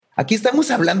Aquí estamos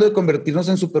hablando de convertirnos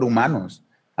en superhumanos.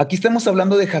 Aquí estamos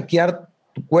hablando de hackear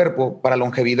tu cuerpo para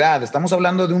longevidad. Estamos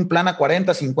hablando de un plan a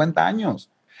 40, 50 años.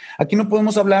 Aquí no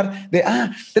podemos hablar de,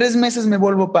 3 meses me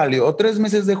vuelvo paleo o 3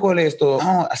 meses dejo esto.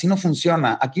 No, así no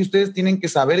funciona. Aquí ustedes tienen que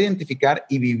saber identificar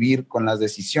y vivir con las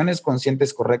decisiones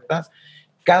conscientes correctas,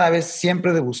 cada vez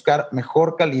siempre de buscar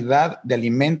mejor calidad de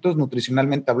alimentos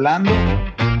nutricionalmente hablando.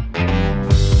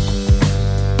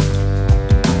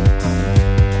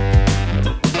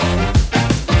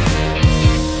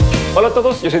 Hola a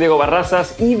todos, yo soy Diego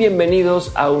Barrazas y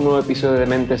bienvenidos a un nuevo episodio de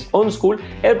Mentes UNSCHOOL,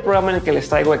 el programa en el que les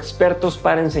traigo expertos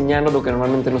para enseñarnos lo que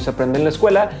normalmente no se aprende en la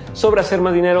escuela sobre hacer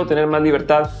más dinero, tener más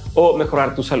libertad o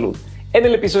mejorar tu salud. En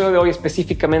el episodio de hoy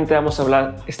específicamente vamos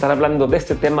a estar hablando de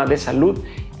este tema de salud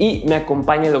y me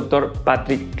acompaña el doctor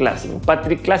Patrick Clasing.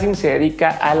 Patrick Clasing se dedica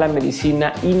a la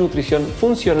medicina y nutrición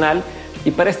funcional y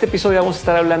para este episodio vamos a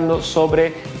estar hablando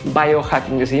sobre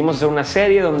biohacking. Decidimos hacer una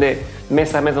serie donde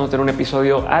mes a mes vamos a tener un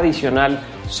episodio adicional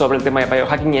sobre el tema de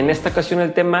biohacking y en esta ocasión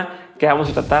el tema que vamos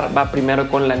a tratar va primero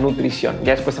con la nutrición.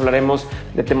 Ya después hablaremos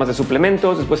de temas de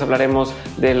suplementos, después hablaremos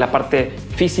de la parte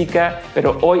física,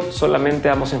 pero hoy solamente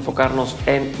vamos a enfocarnos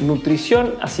en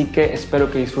nutrición, así que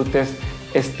espero que disfrutes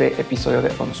este episodio de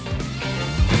UNSCHOOL.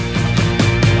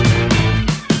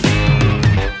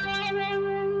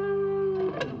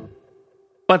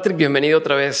 Patrick, bienvenido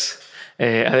otra vez.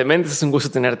 Además, es un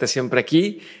gusto tenerte siempre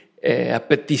aquí. A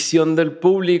petición del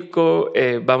público,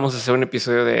 vamos a hacer un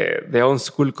episodio de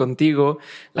UNSCHOOL contigo.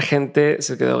 La gente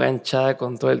se quedó enganchada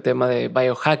con todo el tema de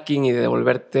biohacking y de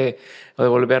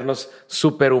devolvernos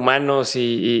superhumanos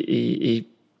y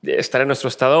estar en nuestro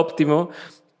estado óptimo.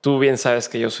 Tú bien sabes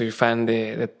que yo soy fan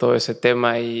de todo ese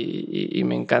tema y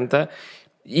me encanta.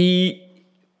 Y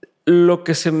lo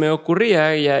que se me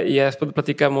ocurría, y ya después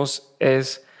platicamos,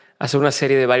 es hacer una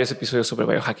serie de varios episodios sobre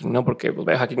biohacking, ¿no? Porque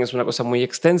biohacking es una cosa muy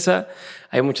extensa,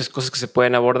 hay muchas cosas que se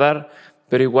pueden abordar,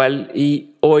 pero igual,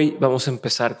 y hoy vamos a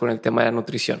empezar con el tema de la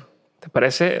nutrición. ¿Te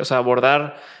parece? O sea,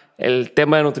 abordar el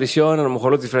tema de nutrición, a lo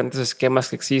mejor los diferentes esquemas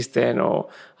que existen o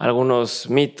algunos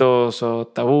mitos o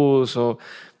tabús o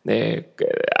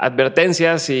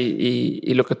advertencias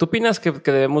y lo que tú opinas que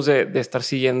debemos de estar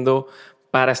siguiendo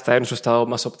para estar en su estado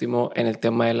más óptimo en el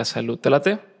tema de la salud. ¿Te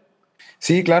late?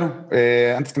 Sí, claro.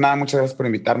 Antes que nada, muchas gracias por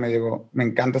invitarme, Diego. Me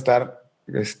encanta estar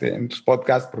en tus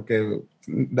podcasts porque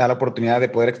da la oportunidad de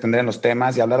poder extender en los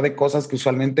temas y hablar de cosas que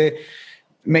usualmente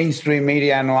mainstream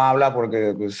media no habla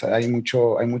porque pues, hay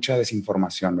mucha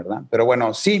desinformación, ¿verdad? Pero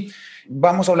bueno, sí,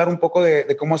 vamos a hablar un poco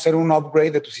de cómo hacer un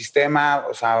upgrade de tu sistema,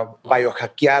 o sea,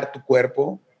 biohackear tu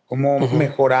cuerpo, cómo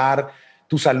mejorar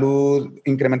tu salud,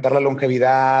 incrementar la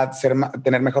longevidad,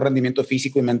 tener mejor rendimiento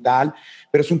físico y mental,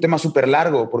 pero es un tema súper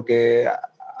largo porque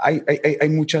hay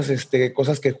muchas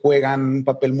cosas que juegan un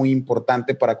papel muy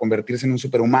importante para convertirse en un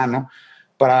superhumano,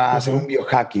 para hacer un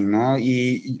biohacking, ¿no?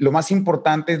 Y lo más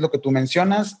importante es lo que tú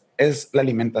mencionas, es la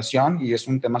alimentación y es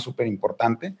un tema súper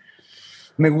importante.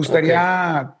 Me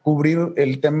gustaría cubrir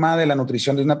el tema de la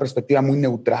nutrición desde una perspectiva muy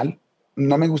neutral.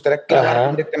 No me gustaría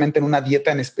clavar directamente en una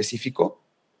dieta en específico.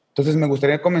 Entonces, me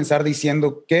gustaría comenzar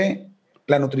diciendo que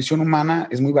la nutrición humana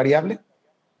es muy variable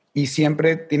y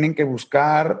siempre tienen que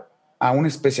buscar a un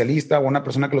especialista o a una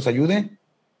persona que los ayude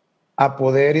a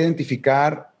poder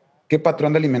identificar qué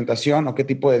patrón de alimentación o qué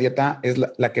tipo de dieta es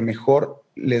la que mejor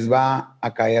les va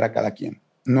a caer a cada quien.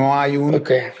 No hay un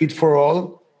fit for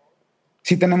all.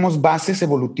 Sí tenemos bases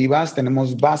evolutivas,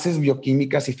 tenemos bases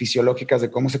bioquímicas y fisiológicas de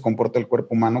cómo se comporta el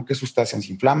cuerpo humano, qué sustancias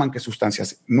inflaman, qué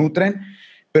sustancias nutren.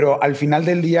 Pero al final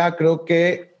del día creo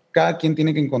que cada quien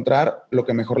tiene que encontrar lo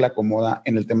que mejor le acomoda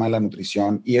en el tema de la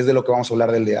nutrición y es de lo que vamos a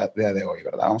hablar del día de hoy,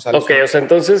 ¿verdad? Vamos a ver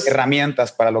entonces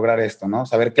herramientas para lograr esto, ¿no?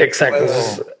 Saber qué puedo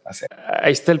hacer.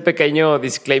 Ahí está el pequeño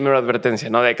disclaimer o advertencia,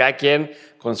 ¿no? De cada quien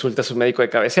consulta a su médico de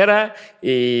cabecera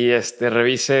y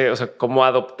revise, o sea, cómo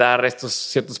adoptar estos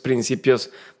ciertos principios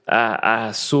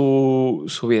a su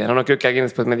vida, ¿no? No quiero que alguien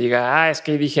después me diga, es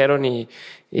que ahí dijeron y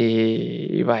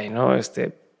bye, ¿no?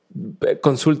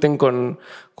 Consulten con un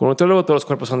nutriólogo, todos los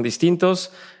cuerpos son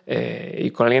distintos y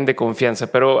con alguien de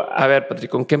confianza. Pero a ver, Patrick,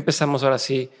 ¿con qué empezamos ahora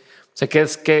sí? O sea,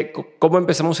 ¿cómo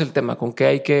empezamos el tema? ¿Con qué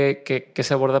hay que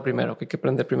se aborda primero? ¿Qué hay que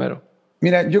aprender primero?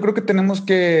 Mira, yo creo que tenemos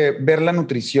que ver la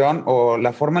nutrición o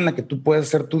la forma en la que tú puedes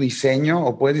hacer tu diseño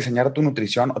o puedes diseñar tu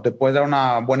nutrición o te puedes dar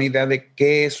una buena idea de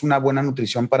qué es una buena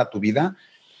nutrición para tu vida.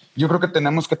 Yo creo que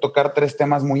tenemos que tocar 3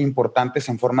 temas muy importantes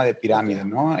en forma de pirámide,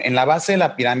 ¿no? En la base de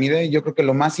la pirámide, yo creo que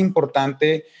lo más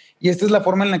importante, y esta es la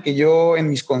forma en la que yo en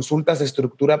mis consultas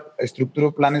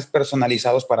estructuro planes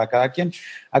personalizados para cada quien.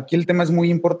 Aquí el tema es muy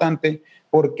importante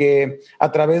porque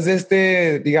a través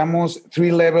de digamos,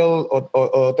 3 level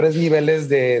o 3 niveles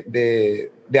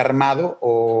de de armado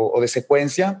o de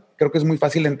secuencia, creo que es muy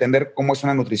fácil entender cómo es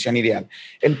una nutrición ideal.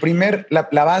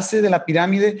 La base de la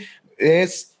pirámide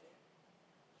es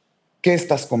qué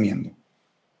estás comiendo.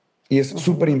 Y es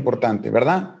súper importante,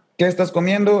 ¿verdad? ¿Qué estás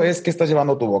comiendo? Es qué estás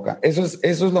llevando a tu boca. Eso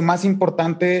es lo más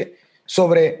importante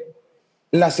sobre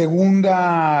la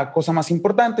segunda cosa más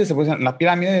importante, se puede decir, la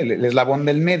pirámide, el eslabón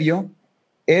del medio,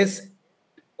 es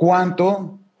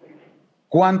cuánto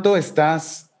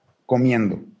estás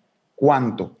comiendo.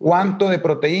 ¿Cuánto de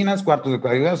proteínas, cuánto de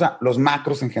carbohidratos? O sea, los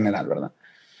macros en general, ¿verdad?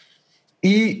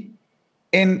 Y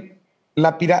en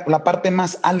la parte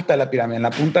más alta de la pirámide, en la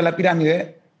punta de la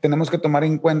pirámide, tenemos que tomar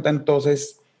en cuenta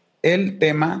entonces el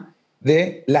tema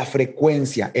de la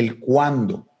frecuencia, el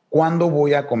cuándo. ¿Cuándo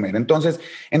voy a comer? Entonces,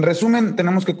 en resumen,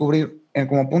 tenemos que cubrir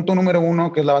como punto número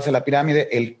 1, que es la base de la pirámide,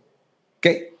 el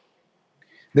qué,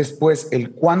 después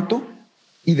el cuánto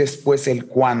y después el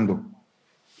cuándo.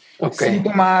 Okay. Sin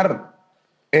tomar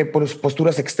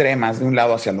posturas extremas de un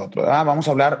lado hacia el otro, ¿verdad? Vamos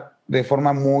a hablar de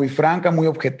forma muy franca, muy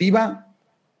objetiva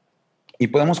y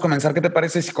podemos comenzar, ¿qué te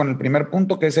parece si con el primer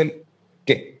punto, que es el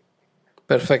qué?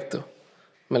 Perfecto,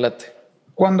 me late.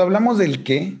 Cuando hablamos del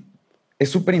qué, es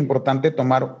súper importante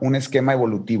tomar un esquema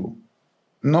evolutivo.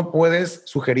 No puedes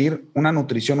sugerir una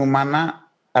nutrición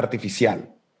humana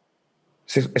artificial.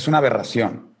 Es una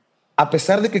aberración. A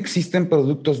pesar de que existen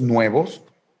productos nuevos,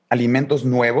 alimentos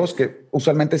nuevos, que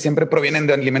usualmente siempre provienen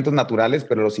de alimentos naturales,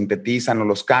 pero los sintetizan o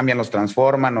los cambian, los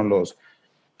transforman o los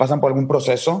pasan por algún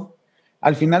proceso,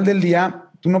 al final del día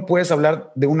tú no puedes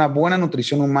hablar de una buena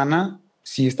nutrición humana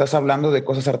si estás hablando de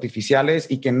cosas artificiales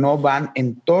y que no van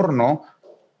en torno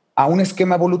a un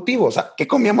esquema evolutivo. O sea, ¿qué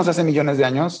comíamos hace millones de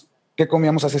años? ¿Qué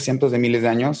comíamos hace cientos de miles de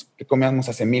años? ¿Qué comíamos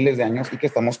hace miles de años? ¿Y qué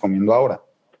estamos comiendo ahora?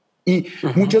 Y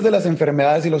muchas de las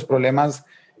enfermedades y los problemas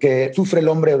que sufre el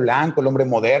hombre blanco, el hombre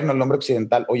moderno, el hombre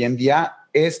occidental hoy en día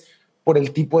es por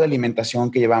el tipo de alimentación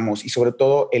que llevamos y sobre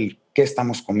todo el qué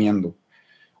estamos comiendo.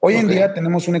 Hoy en día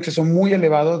tenemos un exceso muy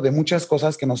elevado de muchas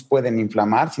cosas que nos pueden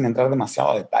inflamar, sin entrar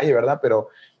demasiado a detalle, ¿verdad? Pero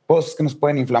cosas que nos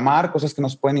pueden inflamar, cosas que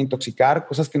nos pueden intoxicar,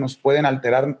 cosas que nos pueden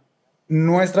alterar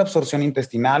nuestra absorción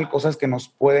intestinal, cosas que nos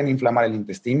pueden inflamar el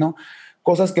intestino,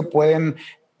 cosas que pueden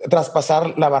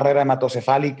traspasar la barrera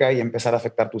hematocefálica y empezar a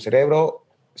afectar tu cerebro,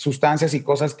 sustancias y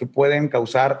cosas que pueden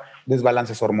causar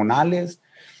desbalances hormonales,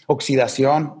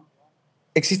 oxidación.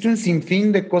 Existe un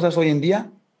sinfín de cosas hoy en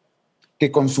día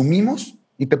que consumimos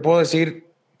y te puedo decir,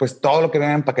 pues todo lo que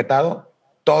venga empaquetado,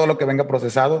 todo lo que venga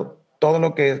procesado, todo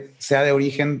lo que sea de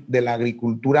origen de la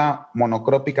agricultura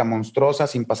monocrópica monstruosa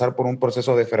sin pasar por un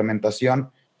proceso de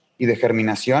fermentación y de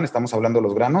germinación, estamos hablando de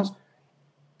los granos,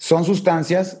 son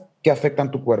sustancias que afectan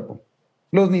tu cuerpo.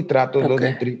 Los nitratos, los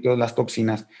nitritos, las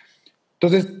toxinas.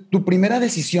 Entonces, tu primera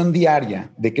decisión diaria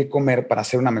de qué comer para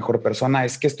ser una mejor persona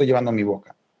es qué estoy llevando a mi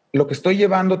boca. Lo que estoy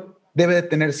llevando debe de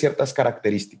tener ciertas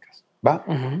características, ¿va?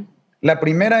 La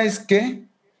primera es que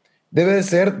debe de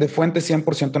ser de fuentes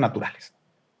 100% naturales.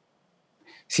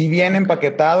 Si viene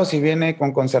empaquetado, si viene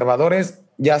con conservadores,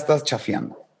 ya estás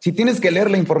chafeando. Si tienes que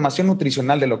leer la información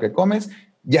nutricional de lo que comes,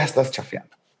 ya estás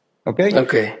chafeando. ¿Ok?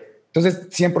 Entonces,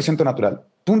 100% natural.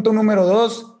 Punto número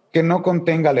 2, que no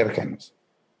contenga alérgenos.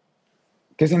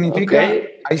 ¿Qué significa?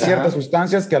 Hay ciertas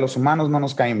sustancias que a los humanos no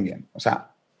nos caen bien. O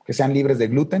sea, que sean libres de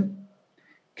gluten,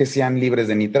 que sean libres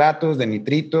de nitratos, de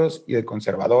nitritos y de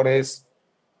conservadores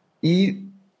y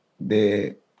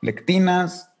de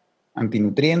lectinas,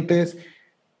 antinutrientes.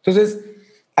 Entonces,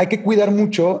 hay que cuidar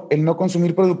mucho el no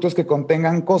consumir productos que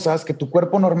contengan cosas que tu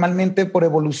cuerpo normalmente por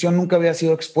evolución nunca había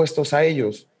sido expuestos a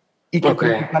ellos y que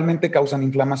principalmente causan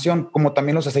inflamación, como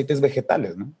también los aceites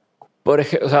vegetales, ¿no? Por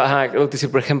ejemplo,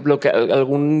 por ejemplo, que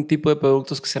algún tipo de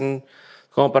productos que sean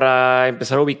como para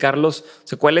empezar a ubicarlos, o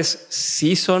sea, ¿cuáles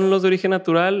sí son los de origen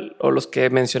natural o los que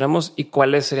mencionamos y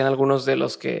cuáles serían algunos de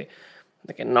los que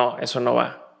no, eso no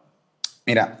va?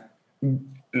 Mira,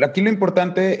 aquí lo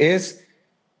importante es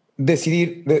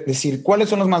decir cuáles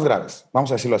son los más graves,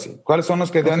 vamos a decirlo así, cuáles son los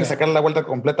que deben de sacar la vuelta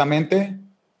completamente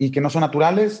y que no son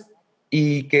naturales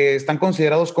y que están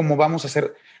considerados como vamos a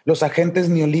ser los agentes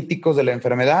neolíticos de la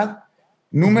enfermedad.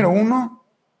 Número 1,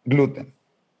 gluten.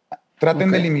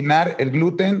 Traten de eliminar el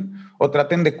gluten o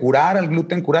traten de curar al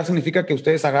gluten. Curar significa que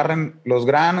ustedes agarren los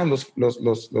granos,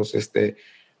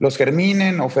 los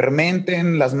germinen o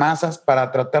fermenten las masas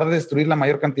para tratar de destruir la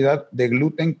mayor cantidad de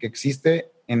gluten que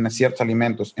existe en ciertos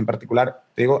alimentos, en particular,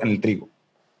 te digo, en el trigo.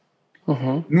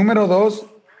 Número 2,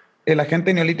 el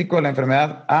agente neolítico de la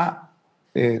enfermedad a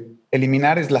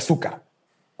eliminar es el azúcar.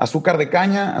 Azúcar de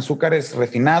caña, azúcares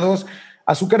refinados,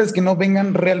 azúcares que no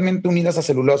vengan realmente unidas a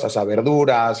celulosa, o sea,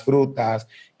 verduras, frutas,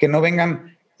 que no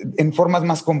vengan en formas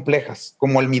más complejas,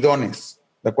 como almidones,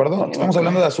 ¿de acuerdo? Estamos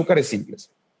hablando de azúcares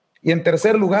simples. Y en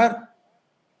tercer lugar,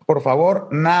 por favor,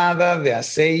 nada de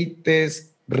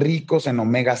aceites ricos en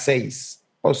omega 6.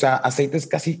 O sea, aceites,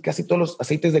 casi todos los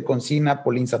aceites de cocina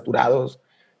poliinsaturados,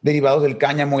 derivados del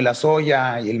cáñamo y la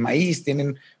soya y el maíz,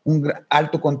 tienen un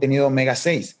alto contenido de omega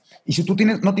 6. Y si tú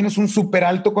no tienes un súper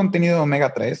alto contenido de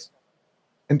omega 3,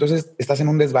 entonces estás en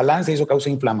un desbalance y eso causa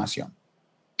inflamación,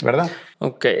 ¿verdad?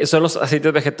 Ok, son los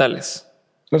aceites vegetales.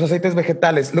 Los aceites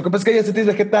vegetales. Lo que pasa es que hay aceites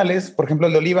vegetales, por ejemplo,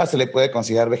 el de oliva se le puede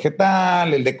considerar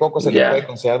vegetal, el de coco se le puede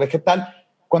considerar vegetal.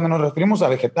 Cuando nos referimos a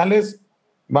vegetales,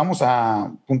 vamos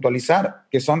a puntualizar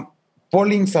que son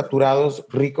poliinsaturados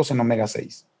ricos en omega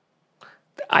 6.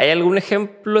 ¿Hay algún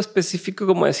ejemplo específico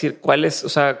como decir cuál es? O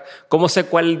sea, ¿cómo sé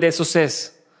cuál de esos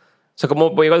es? O sea,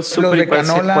 ¿cómo voy al súper? Los de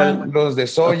canola, los de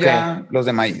soya, los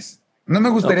de maíz. No me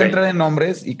gustaría entrar en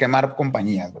nombres y quemar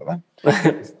compañías, ¿verdad?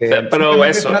 Pero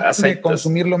eso, de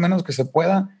consumir lo menos que se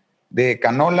pueda de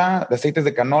canola, de aceites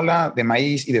de canola, de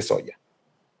maíz y de soya.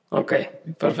 Ok,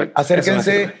 perfecto.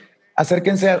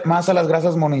 Acérquense más a las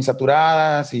grasas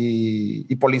monoinsaturadas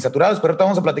y poliinsaturadas, pero ahorita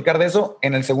vamos a platicar de eso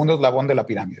en el segundo eslabón de la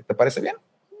pirámide. ¿Te parece bien?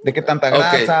 ¿De qué tanta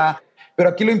grasa? Okay. Pero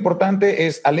aquí lo importante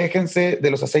es aléjense de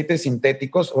los aceites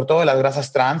sintéticos, sobre todo de las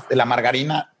grasas trans, de la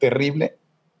margarina terrible.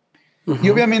 Y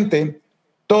obviamente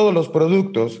todos los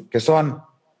productos que son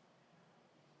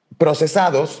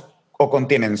procesados o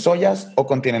contienen soyas, o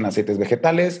contienen aceites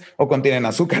vegetales, o contienen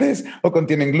azúcares, o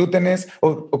contienen glútenes,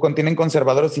 o contienen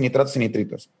conservadores y nitratos y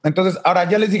nitritos. Entonces, ahora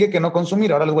ya les dije que no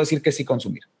consumir, ahora les voy a decir que sí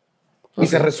consumir. Y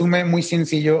se resume muy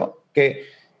sencillo que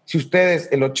si ustedes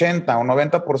el 80 o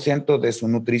 90% de su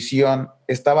nutrición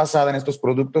está basada en estos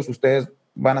productos, ustedes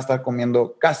van a estar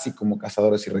comiendo casi como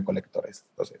cazadores y recolectores.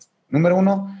 Entonces, número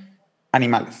 1,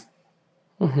 animales.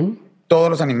 Todos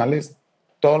los animales,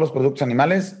 todos los productos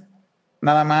animales.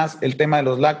 Nada más el tema de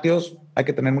los lácteos, hay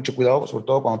que tener mucho cuidado, sobre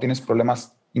todo cuando tienes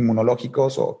problemas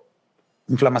inmunológicos o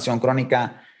inflamación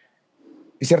crónica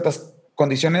y ciertas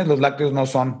condiciones, los lácteos no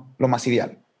son lo más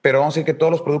ideal. Pero vamos a decir que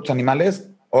todos los productos animales,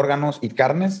 órganos y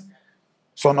carnes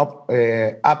son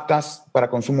aptas para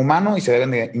consumo humano y se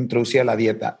deben de introducir a la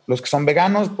dieta. Los que son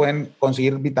veganos pueden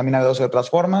conseguir vitamina B12 de otras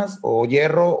formas, o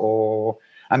hierro, o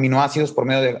aminoácidos por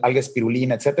medio de alga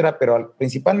espirulina, etcétera, pero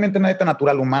principalmente en una dieta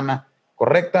natural humana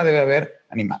correcta debe haber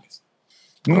animales.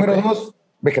 Número 2,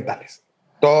 vegetales.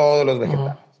 Todos los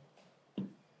vegetales.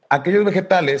 Aquellos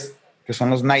vegetales que son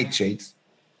los nightshades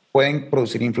pueden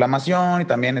producir inflamación y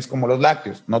también es como los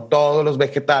lácteos. No todos los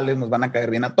vegetales nos van a caer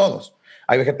bien a todos.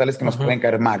 Hay vegetales que nos pueden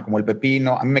caer mal, como el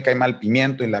pepino. A mí me cae mal el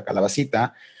pimiento y la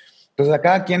calabacita. Entonces a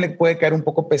cada quien le puede caer un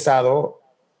poco pesado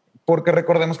porque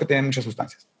recordemos que tienen muchas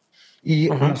sustancias. Y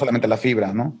no solamente la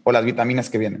fibra, ¿no? O las vitaminas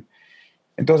que vienen.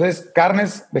 Entonces,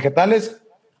 carnes, vegetales,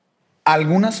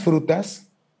 algunas frutas,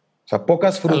 o sea,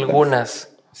 pocas frutas.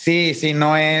 Algunas. Sí,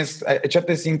 no es,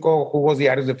 échate 5 jugos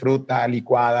diarios de fruta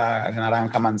licuada,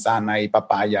 naranja, manzana y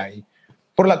papaya. Y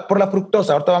por la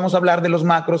fructosa, ahorita vamos a hablar de los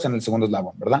macros en el segundo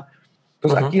eslabón, ¿verdad?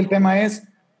 Entonces, aquí el tema es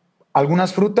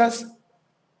algunas frutas,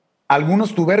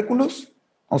 algunos tubérculos,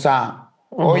 o sea,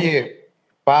 oye,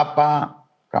 papa,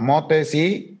 camote,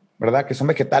 sí, ¿verdad? Que son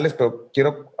vegetales, pero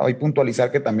quiero hoy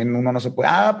puntualizar que también uno no se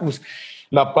puede, pues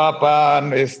la papa,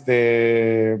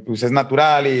 pues es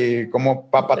natural y como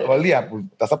papa todo el día, pues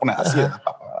te vas a poner así de la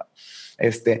papa,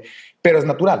 ¿verdad? Pero es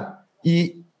natural.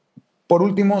 Y por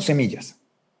último, semillas.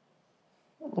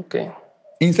 Ok.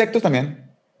 Insectos también.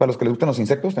 Para los que les gustan los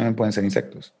insectos, también pueden ser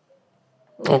insectos.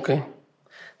 Ok.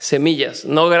 Semillas,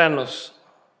 no granos.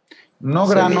 No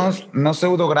granos, no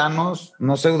pseudogranos,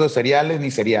 no pseudocereales ni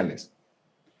cereales.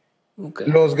 Okay.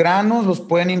 Los granos los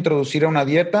pueden introducir a una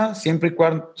dieta siempre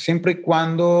y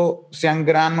cuando sean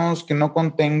granos que no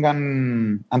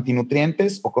contengan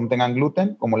antinutrientes o contengan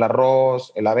gluten, como el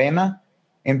arroz, la avena.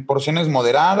 En porciones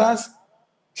moderadas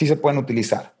sí se pueden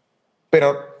utilizar,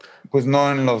 pero pues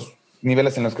no en los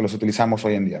niveles en los que los utilizamos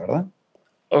hoy en día, ¿verdad?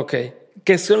 Ok.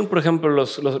 ¿Qué son, por ejemplo,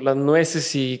 las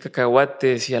nueces y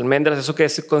cacahuates y almendras? ¿Eso qué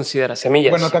se considera?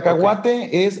 ¿Semillas? Bueno, el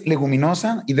cacahuate es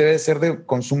leguminosa y debe ser de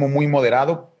consumo muy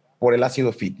moderado por el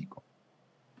ácido fítico.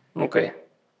 Ok.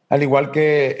 Al igual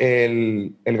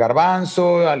que el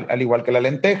garbanzo, al igual que la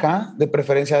lenteja, de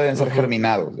preferencia deben ser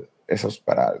germinados. Esos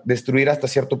para destruir hasta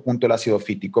cierto punto el ácido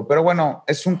fítico. Pero bueno,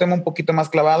 es un tema un poquito más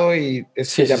clavado y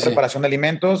es preparación de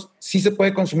alimentos. Sí se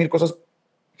puede consumir cosas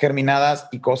germinadas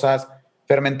y cosas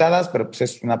fermentadas, pero pues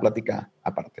es una plática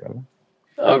aparte, ¿verdad?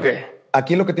 Ok.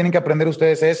 Aquí lo que tienen que aprender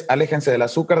ustedes es aléjense del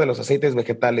azúcar, de los aceites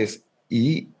vegetales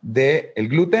y del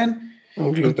gluten.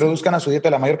 Introduzcan a su dieta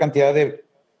la mayor cantidad de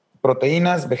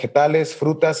proteínas, vegetales,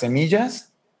 frutas,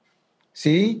 semillas,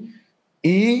 ¿sí?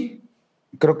 Y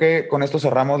creo que con esto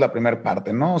cerramos la primera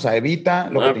parte, ¿no? O sea, evita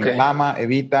lo que te inflama,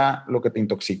 evita lo que te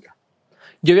intoxica.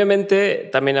 Y obviamente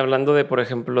también hablando de, por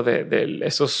ejemplo, de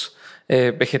esos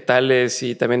vegetales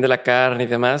y también de la carne y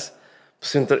demás,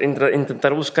 pues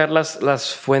intentar buscar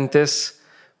las fuentes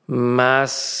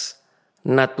más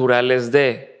naturales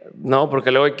 ¿no?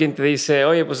 Porque luego hay quien te dice,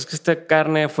 oye, pues es que esta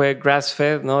carne fue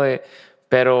grass-fed, ¿no?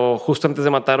 Pero justo antes de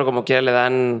matarlo, como quiera, le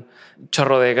dan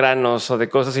chorro de granos o de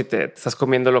cosas y te estás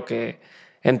comiendo lo que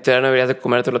en teoría no deberías de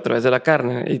comértelo a través de la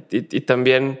carne. Y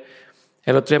también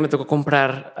el otro día me tocó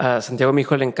comprar, a Santiago, mi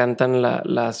hijo, le encantan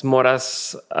las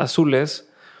moras azules,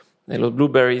 de los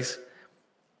blueberries,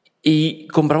 y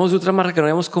compramos de otra marca que no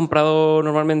habíamos comprado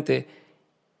normalmente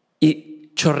y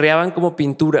chorreaban como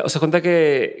pintura. O sea, cuenta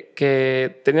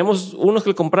que teníamos unos que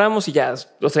le compramos y ya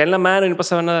los traían en la mano y no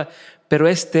pasaba nada, pero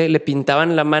le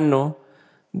pintaban la mano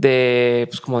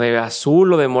pues como de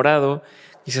azul o de morado.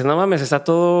 Y dices, no mames, está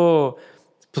todo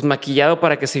pues maquillado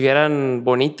para que se vieran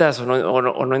bonitas o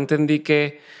no entendí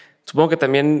que supongo que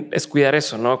también es cuidar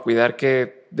eso, ¿no? Cuidar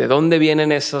que de dónde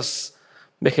vienen esos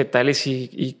vegetales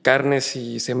y carnes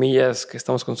y semillas que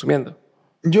estamos consumiendo.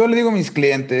 Yo le digo a mis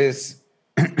clientes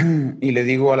y le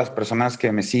digo a las personas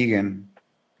que me siguen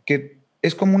que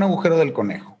es como un agujero del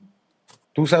conejo.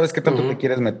 Tú sabes qué tanto te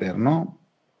quieres meter, ¿no?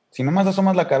 Si nomás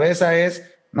asomas la cabeza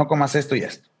no comas esto y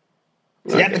esto.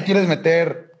 Si ya te quieres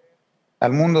meter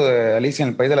al mundo de Alicia en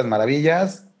el País de las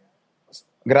Maravillas,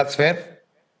 grass-fed,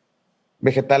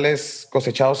 vegetales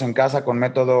cosechados en casa con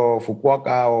método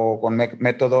Fukuoka o con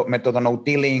método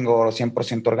no-tilling o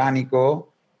 100%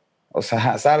 orgánico. O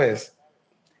sea, ¿sabes?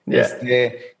 Yeah.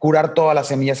 Curar todas las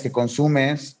semillas que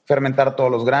consumes, fermentar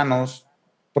todos los granos,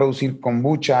 producir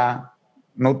kombucha,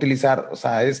 no utilizar, o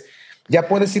sea, ya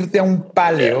puedes irte a un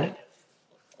paleo,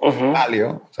 o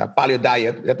sea, paleo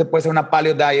diet, ya te puedes hacer una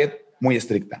paleo diet muy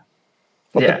estricta.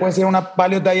 O te puedes ir a una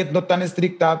paleo diet no tan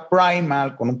estricta,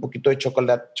 primal, con un poquito de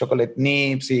chocolate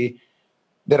nips y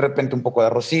de repente un poco de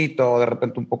arrocito, de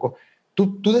repente un poco.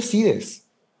 Tú decides.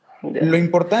 Lo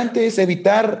importante es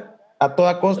evitar a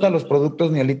toda costa los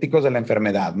productos neolíticos de la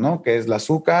enfermedad, ¿no? Que es el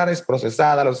azúcar, es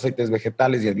procesada, los aceites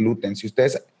vegetales y el gluten. Si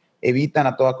ustedes evitan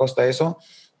a toda costa eso,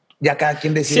 ya cada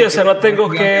quien decide. Sí, o sea, no tengo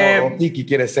que... ¿Qué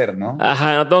quiere ser, no?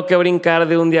 Ajá, no tengo que brincar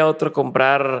de un día a otro,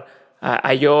 comprar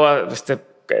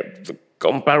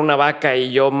comprar una vaca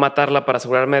y yo matarla para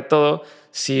asegurarme de todo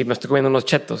si me estoy comiendo unos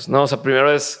chetos, ¿no? O sea,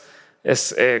 primero es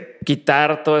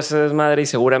quitar todo ese desmadre y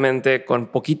seguramente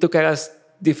con poquito que hagas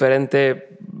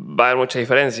diferente va a haber mucha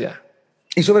diferencia.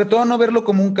 Y sobre todo no verlo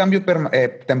como un cambio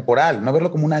temporal, no verlo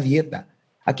como una dieta.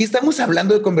 Aquí estamos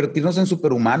hablando de convertirnos en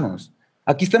superhumanos.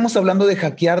 Aquí estamos hablando de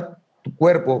hackear tu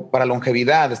cuerpo para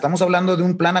longevidad. Estamos hablando de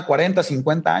un plan a 40,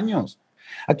 50 años.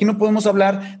 Aquí no podemos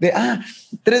hablar de,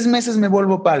 3 meses me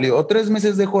vuelvo paleo o 3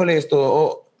 meses dejo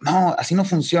esto. No, así no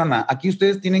funciona. Aquí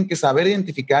ustedes tienen que saber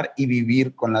identificar y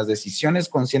vivir con las decisiones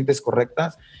conscientes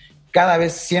correctas, cada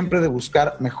vez siempre de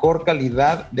buscar mejor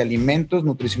calidad de alimentos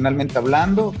nutricionalmente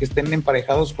hablando, que estén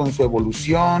emparejados con su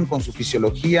evolución, con su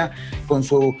fisiología, con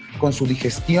su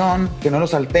digestión, que no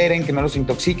los alteren, que no los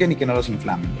intoxiquen y que no los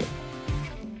inflamen.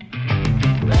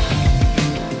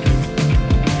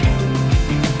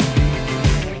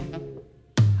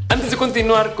 Antes de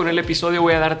continuar con el episodio,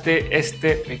 voy a darte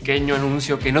este pequeño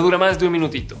anuncio que no dura más de un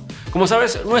minutito. Como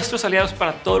sabes, nuestros aliados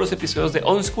para todos los episodios de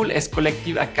UNSCHOOL es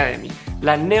Collective Academy,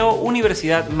 la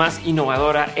neo-universidad más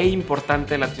innovadora e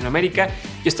importante de Latinoamérica,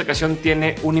 y esta ocasión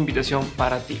tiene una invitación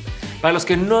para ti. Para los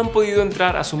que no han podido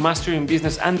entrar a su Master in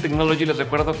Business and Technology, les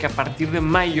recuerdo que a partir de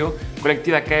mayo,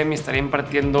 Collective Academy estará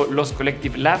impartiendo los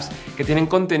Collective Labs, que tienen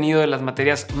contenido de las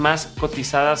materias más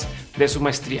cotizadas de su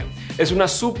maestría. Es una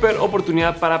súper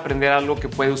oportunidad para aprender algo que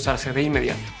puede usarse de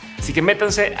inmediato. Así que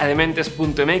métanse a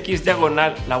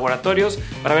dementes.mx/laboratorios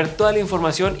para ver toda la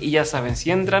información y ya saben,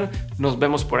 si entran, nos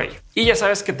vemos por ahí. Y ya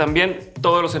sabes que también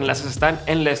todos los enlaces están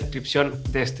en la descripción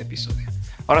de este episodio.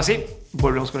 Ahora sí,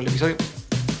 volvemos con el episodio.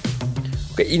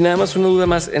 Okay, y nada más una duda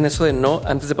más en eso de no,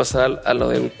 antes de pasar a lo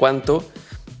del cuánto.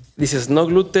 Dices no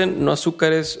gluten, no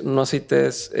azúcares, no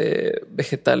aceites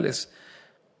vegetales.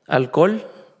 ¿Alcohol?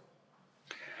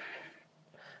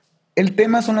 El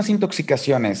tema son las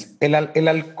intoxicaciones. El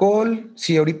alcohol,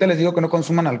 si ahorita les digo que no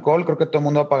consuman alcohol, creo que todo el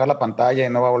mundo va a apagar la pantalla y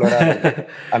no va a volver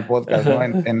al podcast, ¿no?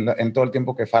 En todo el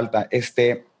tiempo que falta.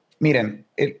 Miren,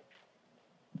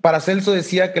 Paracelso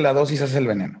decía que la dosis es el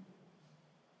veneno.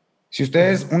 Si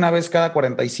ustedes una vez cada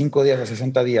 45 días a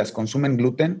 60 días consumen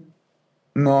gluten,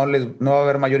 no va a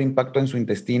haber mayor impacto en su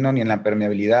intestino, ni en la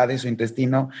permeabilidad de su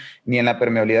intestino, ni en la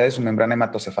permeabilidad de su membrana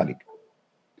hematocefálica.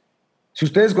 Si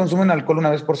ustedes consumen alcohol una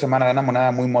vez por semana de una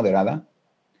manera muy moderada,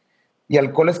 y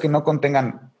alcoholes que no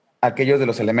contengan aquellos de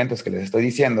los elementos que les estoy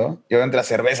diciendo, y obviamente la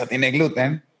cerveza tiene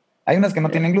gluten, hay unas que no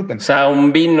tienen gluten. O sea,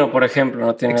 un vino, por ejemplo,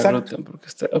 no tiene Exacto. gluten. Porque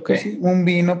está, ok. Pues sí, un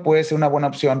vino puede ser una buena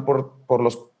opción por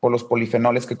los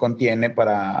polifenoles que contiene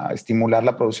para estimular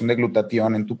la producción de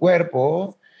glutatión en tu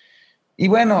cuerpo. Y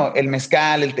bueno, el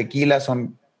mezcal, el tequila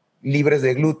son libres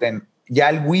de gluten. Ya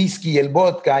el whisky y el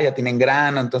vodka ya tienen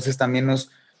grano, entonces también me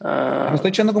estoy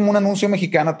echando como un anuncio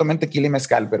mexicano, tomen tequila y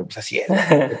mezcal, pero pues así es,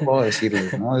 ¿qué puedo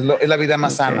decirles? ¿No? Es la vida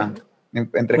más sana,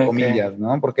 entre comillas,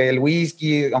 ¿no? Porque el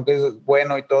whisky, aunque es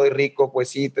bueno y todo y rico, pues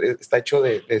sí, está hecho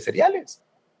de cereales.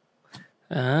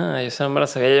 Esa no me la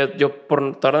sabía. Yo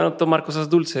por tratar de no tomar cosas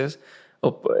dulces,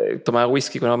 o tomaba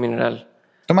whisky con agua mineral.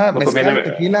 Toma Me mezcal, conviene.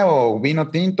 tequila o vino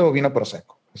tinto o vino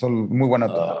prosecco. Eso es muy bueno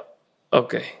de tomar.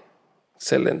 Ok,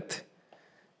 excelente.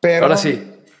 Ahora Pero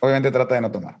sí. obviamente trata de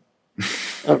no tomar.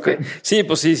 Ok. Sí,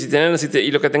 pues sí, si tienen,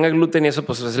 y lo que tenga gluten y eso,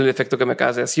 pues es el efecto que me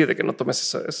acabas de decir, de que no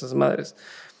tomes esas madres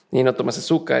y no tomes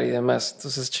azúcar y demás.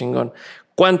 Entonces, chingón.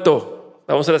 ¿Cuánto?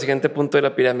 Vamos al siguiente punto de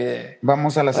la pirámide.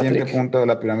 Vamos a la siguiente Patrick. punto de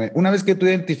la pirámide. Una vez que tú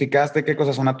identificaste qué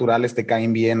cosas son naturales, te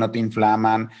caen bien, no te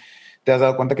inflaman, te has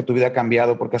dado cuenta que tu vida ha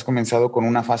cambiado porque has comenzado con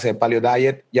una fase de paleo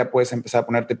diet, ya puedes empezar a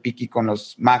ponerte picky con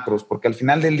los macros, porque al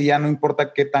final del día no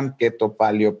importa qué tan keto,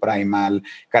 paleo, primal,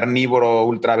 carnívoro,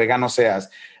 ultra vegano seas,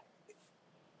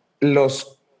 las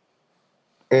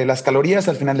calorías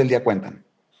al final del día cuentan.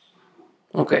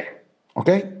 Ok. ¿Ok?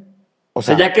 O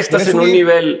sea, ya que estás ¿quieres en un subir?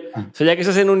 nivel, o sea, ya que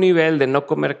estás en un nivel de no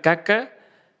comer caca,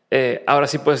 ahora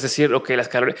sí puedes decir, ok, las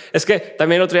calorías. Es que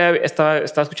también el otro día estaba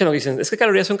escuchando que dicen, es que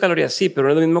calorías son calorías, sí, pero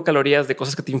no es lo mismo calorías de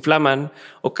cosas que te inflaman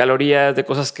o calorías de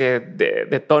cosas que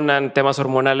detonan temas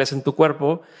hormonales en tu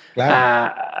cuerpo Claro.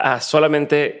 a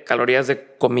solamente calorías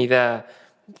de comida,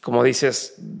 como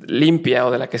dices, limpia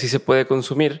o de la que sí se puede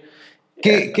consumir.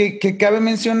 Que cabe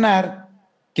mencionar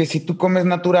que si tú comes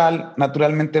natural,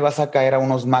 naturalmente vas a caer a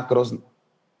unos macros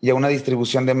y a una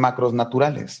distribución de macros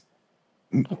naturales.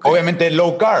 Okay. Obviamente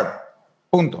low carb,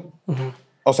 punto.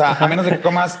 O sea, a menos de que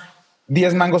comas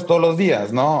 10 mangos todos los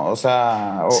días, ¿no? O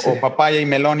sea, Sí. o papaya y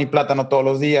melón y plátano todos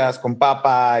los días con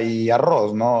papa y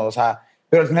arroz, ¿no? O sea,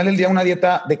 pero al final del día una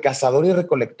dieta de cazador y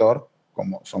recolector,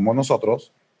 como somos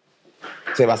nosotros,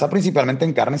 se basa principalmente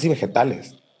en carnes y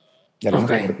vegetales y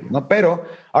algunos Ok. tubérculos, ¿no? Pero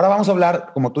ahora vamos a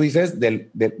hablar, como tú dices,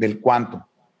 del cuánto,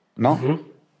 ¿no?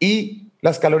 Y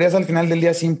las calorías al final del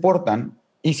día sí importan.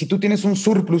 Y si tú tienes un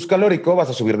surplus calórico,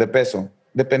 vas a subir de peso.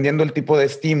 Dependiendo del tipo de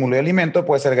estímulo y alimento,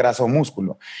 puede ser grasa o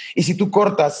músculo. Y si tú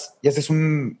cortas y haces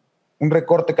un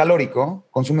recorte calórico,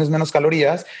 consumes menos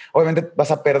calorías, obviamente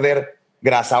vas a perder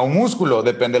grasa o músculo,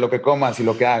 depende de lo que comas y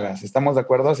lo que hagas. ¿Estamos de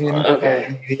acuerdo? Así bien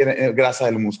importante dividir grasa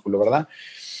del músculo, ¿verdad?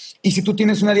 Y si tú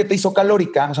tienes una dieta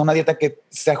isocalórica, o sea, una dieta que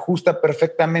se ajusta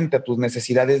perfectamente a tus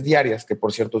necesidades diarias, que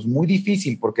por cierto es muy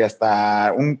difícil porque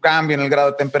hasta un cambio en el grado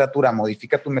de temperatura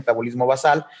modifica tu metabolismo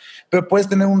basal, pero puedes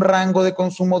tener un rango de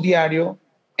consumo diario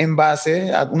en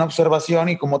base a una observación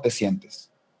y cómo te sientes.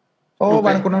 O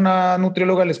van con una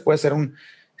nutrióloga, les puede hacer un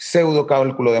pseudo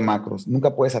cálculo de macros.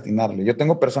 Nunca puedes atinarle. Yo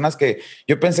tengo personas que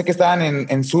yo pensé que estaban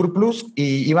en surplus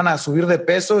y iban a subir de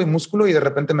peso y músculo y de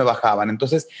repente me bajaban.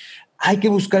 Entonces hay que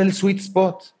buscar el sweet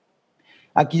spot.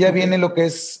 Aquí ya viene lo que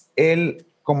es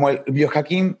como el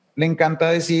biohacking le encanta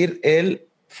decir, el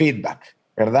feedback,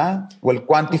 ¿verdad? O el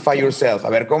quantify yourself. A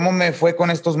ver, ¿cómo me fue con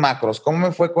estos macros? ¿Cómo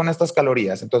me fue con estas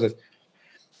calorías? Entonces,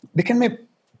 déjenme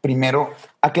primero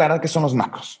aclarar qué son los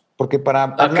macros. Porque para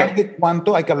hablar de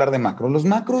cuánto hay que hablar de macros. Los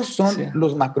macros son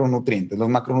los macronutrientes. Los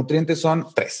macronutrientes son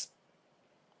 3.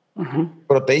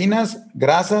 Proteínas,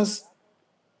 grasas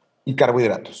y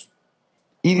carbohidratos.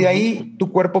 Y de ahí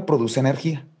tu cuerpo produce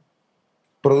energía.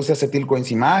 Produce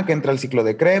acetilcoenzima A, que entra al ciclo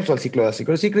de Krebs o al ciclo de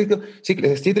ácido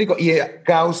cítrico y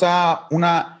causa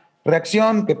una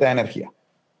reacción que te da energía.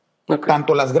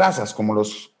 Tanto las grasas como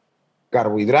los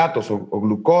carbohidratos o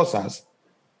glucosas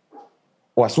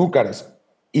o azúcares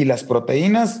y las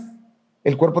proteínas,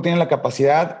 el cuerpo tiene la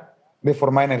capacidad de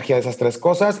formar energía de esas 3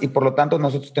 cosas y por lo tanto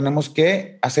nosotros tenemos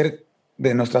que hacer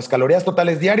de nuestras calorías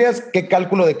totales diarias, qué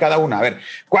cálculo de cada una. A ver,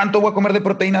 ¿cuánto voy a comer de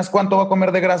proteínas? ¿Cuánto voy a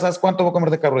comer de grasas? ¿Cuánto voy a comer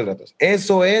de carbohidratos?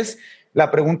 Eso es la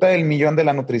pregunta del millón de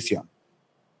la nutrición.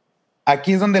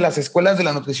 Aquí es donde las escuelas de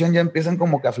la nutrición ya empiezan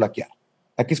como que a flaquear.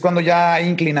 Aquí es cuando ya hay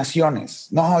inclinaciones.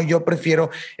 No, yo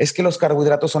prefiero, es que los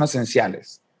carbohidratos son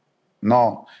esenciales.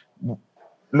 No,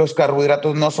 los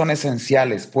carbohidratos no son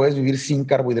esenciales. Puedes vivir sin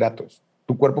carbohidratos.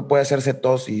 Tu cuerpo puede hacer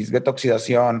cetosis, beta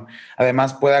oxidación.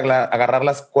 Además, puede agarrar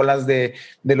las colas de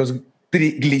los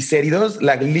glicéridos.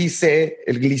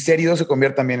 El glicérido se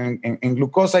convierte también en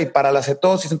glucosa y para la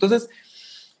cetosis. Entonces,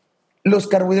 los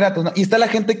carbohidratos, ¿no? Y está la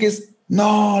gente que es,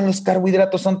 no, los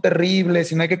carbohidratos son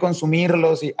terribles y no hay que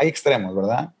consumirlos. Y hay extremos,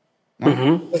 ¿verdad? ¿no?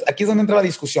 Entonces, aquí es donde entra la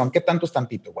discusión. ¿Qué tanto es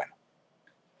tantito? Bueno,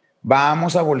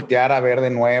 vamos a voltear a ver de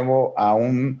nuevo a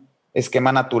un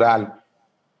esquema natural.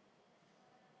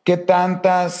 ¿Qué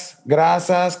tantas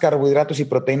grasas, carbohidratos y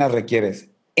proteínas requieres?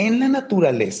 En la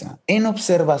naturaleza, en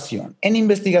observación, en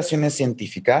investigaciones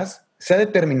científicas, se ha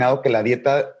determinado que la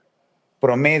dieta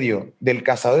promedio del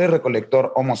cazador y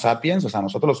recolector Homo sapiens, o sea,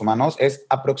 nosotros los humanos, es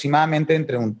aproximadamente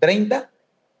entre un 30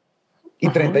 y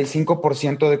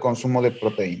 35% de consumo de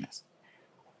proteínas.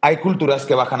 Hay culturas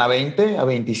que bajan a 20, a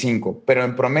 25, pero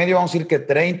en promedio vamos a decir que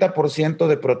 30%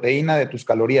 de proteína de tus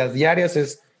calorías diarias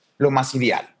es lo más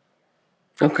ideal.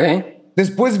 Ok.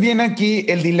 Después viene aquí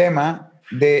el dilema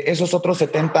de esos otros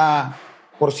 70%,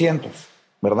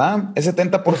 ¿verdad? Ese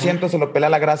 70% se lo pela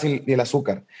la grasa y el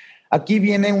azúcar. Aquí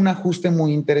viene un ajuste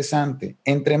muy interesante.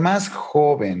 Entre más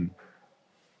joven,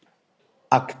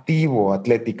 activo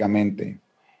atléticamente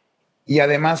y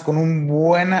además con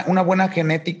una buena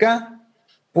genética,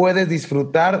 puedes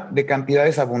disfrutar de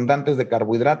cantidades abundantes de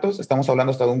carbohidratos. Estamos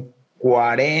hablando hasta de un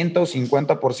 40 o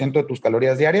 50% de tus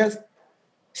calorías diarias,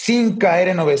 sin caer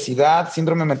en obesidad,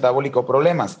 síndrome metabólico o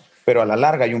problemas. Pero a la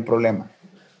larga hay un problema.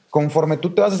 Conforme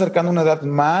tú te vas acercando a una edad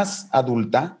más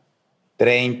adulta,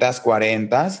 30,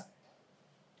 40,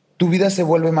 tu vida se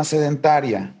vuelve más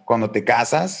sedentaria. Cuando te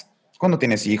casas, cuando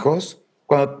tienes hijos,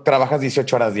 cuando trabajas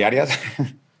 18 horas diarias.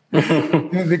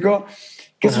 ¿Me explico?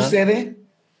 ¿Qué sucede?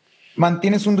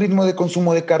 Mantienes un ritmo de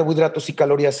consumo de carbohidratos y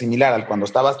calorías similar al cuando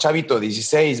estabas chavito,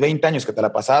 16, 20 años, que te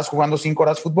la pasabas jugando 5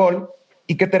 horas fútbol.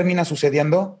 ¿Y qué termina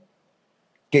sucediendo?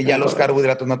 Que ya los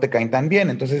carbohidratos no te caen tan bien.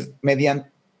 Entonces,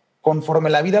 conforme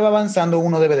la vida va avanzando,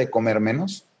 uno debe de comer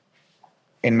menos,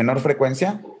 en menor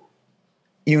frecuencia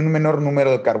y un menor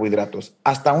número de carbohidratos.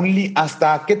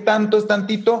 ¿Hasta qué tanto es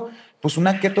tantito? Pues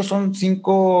una keto son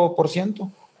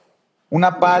 5%.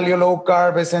 Una paleo low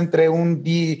carb es entre un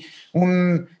 10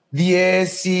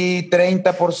 y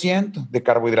 30% de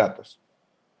carbohidratos.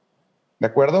 ¿De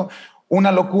acuerdo?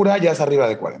 Una locura ya es arriba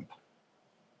de 40.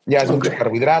 Ya es mucho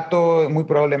carbohidrato, muy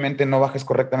probablemente no bajes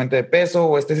correctamente de peso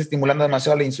o estés estimulando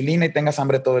demasiado la insulina y tengas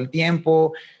hambre todo el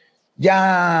tiempo.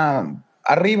 Ya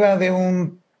arriba de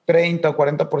un 30 o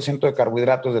 40% de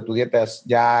carbohidratos de tu dieta,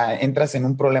 ya entras en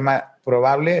un problema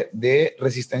probable de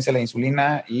resistencia a la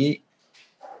insulina y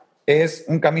es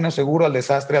un camino seguro al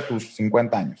desastre a tus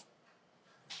 50 años.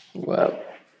 Wow.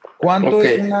 ¿Cuánto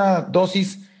es una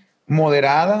dosis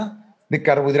moderada de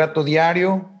carbohidrato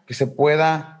diario que se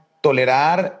pueda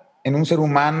tolerar en un ser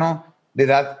humano de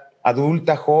edad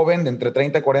adulta, joven, de entre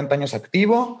 30 y 40 años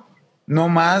activo? No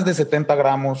más de 70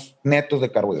 gramos netos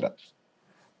de carbohidratos.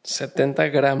 70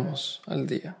 gramos al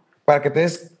día. Para que te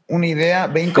des una idea,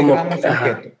 20 gramos son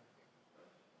keto.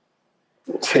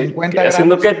 Sí, 50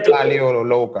 gramos son paleo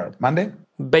low carb. ¿Mande?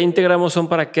 20 gramos son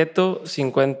para keto,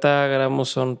 50 gramos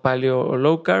son paleo o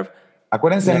low carb.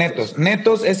 Acuérdense, netos.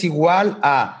 Netos es igual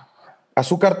a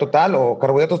azúcar total o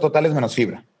carbohidratos totales menos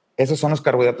fibra. Esos son los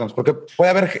carbohidratos. Porque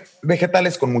puede haber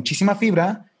vegetales con muchísima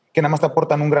fibra que nada más te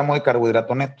aportan 1 gramo de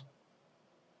carbohidrato neto.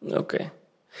 Ok.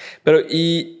 Pero,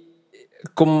 ¿y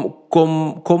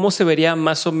cómo se vería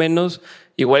más o menos?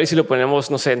 Igual si lo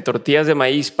ponemos, no sé, en tortillas de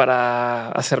maíz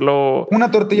para hacerlo.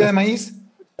 Una tortilla de maíz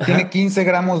tiene 15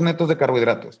 gramos netos de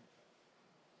carbohidratos.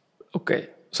 Ok.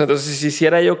 O sea, entonces si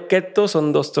hiciera yo keto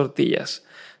son 2 tortillas.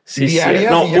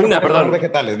 Diarias no, y ya una, no perdón.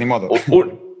 Vegetales, ni modo.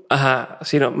 Ajá.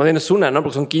 Sí, no, más bien es una, ¿no?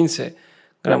 Porque son 15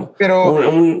 gramos.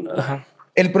 Pero ajá.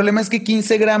 El problema es que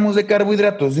 15 gramos de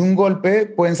carbohidratos de un golpe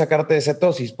pueden sacarte de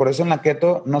cetosis. Por eso en la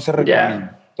keto no se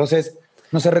recomienda. Entonces,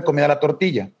 no se recomienda la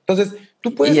tortilla. Entonces,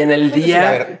 tú puedes... Y en el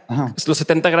día, ver, los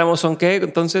 70 gramos son ¿qué?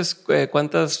 Entonces,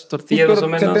 ¿cuántas tortillas más o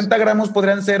menos? 70 gramos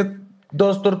podrían ser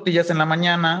 2 tortillas en la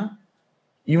mañana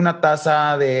y una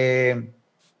taza de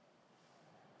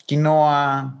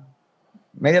quinoa,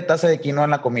 media taza de quinoa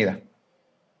en la comida.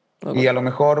 Okay. Y a lo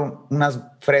mejor unas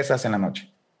fresas en la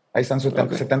noche. Ahí están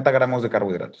 70 gramos de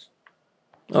carbohidratos.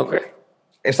 Ok.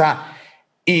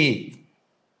 Y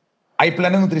hay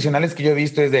planes nutricionales que yo he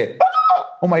visto es de,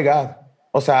 oh my God.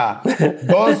 O sea,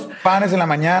 2 panes en la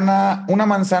mañana, una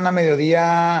manzana a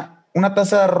mediodía, una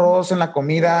taza de arroz en la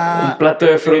comida. Un plato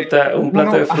de fruta, y un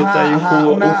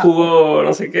jugo,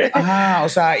 no sé qué. Ajá, o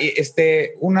sea,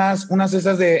 unas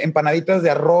esas de empanaditas de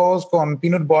arroz con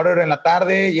peanut butter en la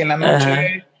tarde y en la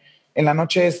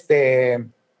noche,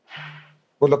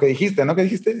 pues lo que dijiste, ¿no? ¿Qué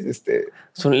dijiste?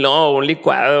 Un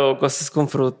licuado, cosas con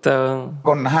fruta.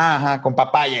 Con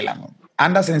papaya.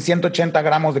 Andas en 180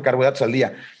 gramos de carbohidratos al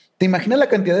día. ¿Te imaginas la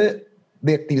cantidad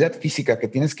de actividad física que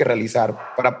tienes que realizar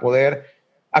para poder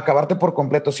acabarte por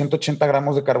completo 180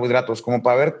 gramos de carbohidratos, como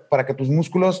para que tus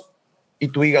músculos y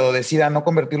tu hígado decidan no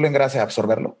convertirlo en grasa y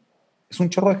absorberlo? es un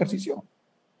chorro de ejercicio.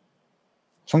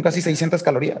 Son casi 600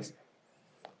 calorías.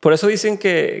 Por eso dicen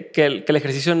que el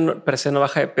ejercicio per se no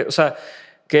baja de peso. O sea,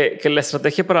 que la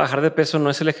estrategia para bajar de peso no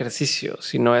es el ejercicio,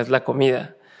 sino es la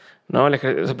comida. ¿No? O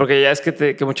sea, porque ya es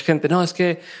que mucha gente, no, es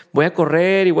que voy a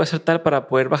correr y voy a hacer tal para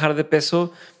poder bajar de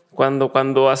peso.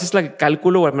 Cuando haces el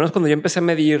cálculo, o al menos cuando yo empecé a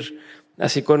medir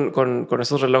así con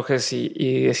esos relojes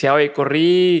y decía, oye,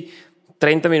 corrí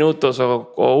 30 minutos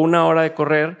o 1 hora de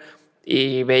correr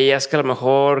y veías que a lo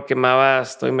mejor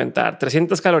quemabas, te voy a inventar,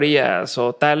 300 calorías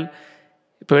o tal,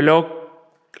 pero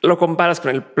luego lo comparas con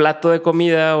el plato de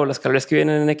comida o las calorías que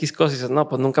vienen en X cosas y dices, no,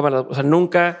 pues nunca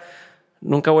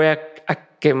voy a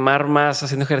quemar más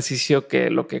haciendo ejercicio que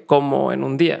lo que como en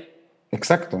un día.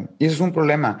 Exacto. Y eso es un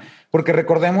problema, porque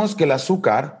recordemos que el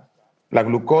azúcar, la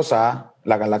glucosa,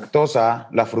 la galactosa,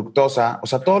 la fructosa, o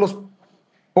sea, todos los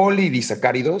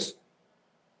polidisacáridos,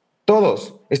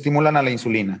 todos estimulan a la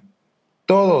insulina.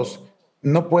 Todos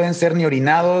no pueden ser ni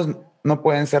orinados, no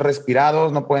pueden ser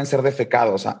respirados, no pueden ser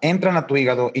defecados. O sea, entran a tu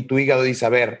hígado y tu hígado dice, a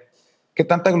ver, ¿qué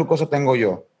tanta glucosa tengo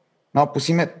yo? No, pues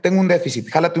sí, tengo un déficit,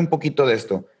 jálate un poquito de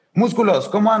esto. Músculos,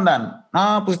 ¿cómo andan?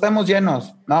 No, pues estamos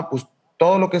llenos. No, pues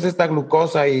todo lo que es esta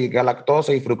glucosa y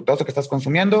galactosa y fructosa que estás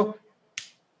consumiendo,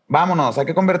 vámonos, hay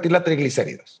que convertirla a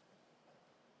triglicéridos.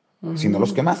 Si no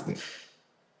los quemaste.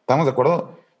 ¿Estamos de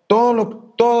acuerdo?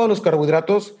 Todos los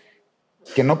carbohidratos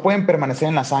que no pueden permanecer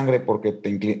en la sangre porque te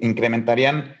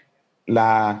incrementarían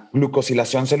la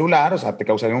glucosilación celular, o sea, te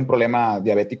causaría un problema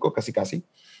diabético casi,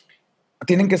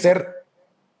 tienen que ser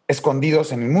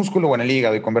escondidos en el músculo o en el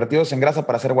hígado y convertidos en grasa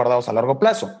para ser guardados a largo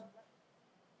plazo.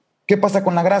 ¿Qué pasa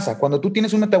con la grasa? Cuando tú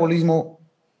tienes un metabolismo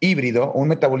híbrido o un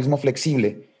metabolismo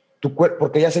flexible, tu cuerpo,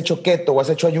 porque ya has hecho keto o has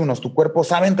hecho ayunos, tu cuerpo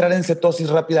sabe entrar en cetosis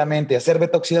rápidamente, hacer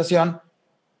beta-oxidación,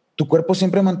 tu cuerpo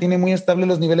siempre mantiene muy estables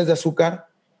los niveles de azúcar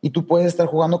y tú puedes estar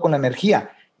jugando con la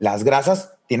energía. Las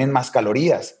grasas tienen más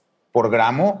calorías. Por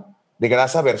gramo de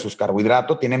grasa versus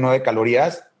carbohidrato tiene 9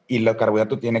 calorías y el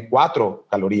carbohidrato tiene 4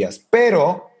 calorías.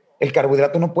 Pero el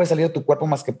carbohidrato no puede salir de tu cuerpo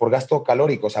más que por gasto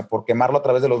calórico, o sea, por quemarlo a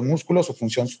través de los músculos o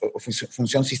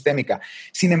función sistémica.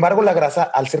 Sin embargo, la grasa,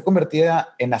 al ser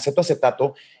convertida en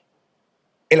acetoacetato,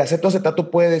 el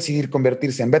acetoacetato puede decidir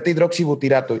convertirse en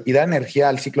beta-hidroxibutirato y dar energía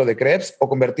al ciclo de Krebs o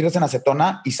convertirse en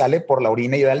acetona y sale por la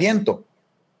orina y el aliento.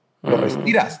 Lo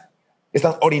respiras.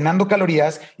 Estás orinando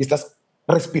calorías y estás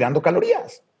respirando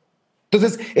calorías.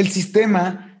 Entonces, el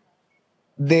sistema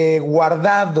de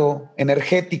guardado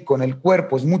energético en el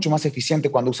cuerpo es mucho más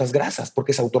eficiente cuando usas grasas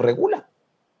porque se autorregula.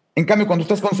 En cambio, cuando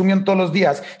estás consumiendo todos los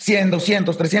días 100,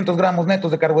 200, 300 gramos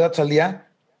netos de carbohidratos al día,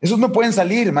 esos no pueden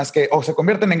salir más que o se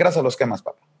convierten en grasa o los quemas,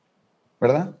 papá.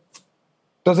 ¿Verdad?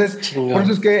 Entonces, Chingón. por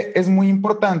eso es que es muy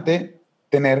importante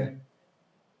tener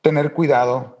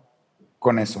cuidado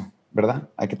con eso, ¿verdad?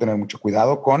 Hay que tener mucho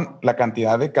cuidado con la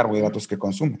cantidad de carbohidratos que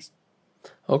consumes.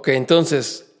 Ok,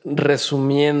 entonces,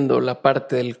 resumiendo la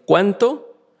parte del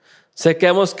cuánto, se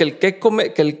quedamos que el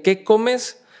qué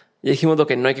comes, ya dijimos lo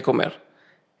que no hay que comer.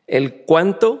 El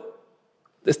cuánto,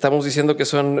 estamos diciendo que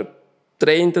son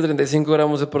 30, 35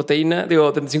 gramos de proteína,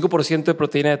 35% de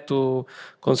proteína de tu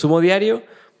consumo diario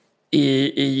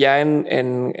y ya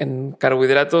en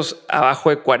carbohidratos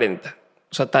abajo de 40.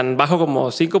 O sea, tan bajo como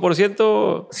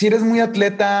 5%. Si eres muy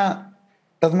atleta,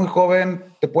 estás muy joven,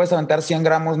 te puedes aventar 100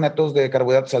 gramos netos de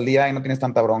carbohidratos al día y no tienes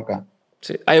tanta bronca.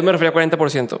 Sí, yo me refería a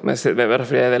 40%, me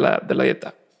refería de la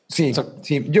dieta. Sí, O sea,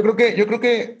 sí. Yo creo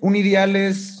que un ideal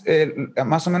es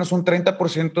más o menos un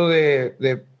 30%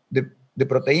 de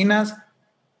proteínas,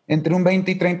 entre un 20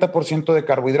 y 30% de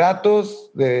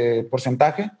carbohidratos, de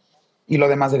porcentaje, y lo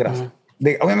demás de grasa.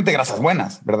 Obviamente grasas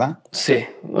buenas, ¿verdad? sí,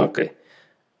 ok.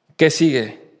 ¿Qué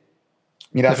sigue?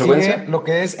 Mira, ¿La frecuencia? sigue lo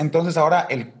que es entonces ahora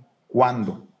el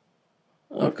cuándo.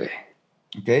 Ok.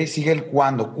 Ok, sigue el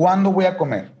cuándo. ¿Cuándo voy a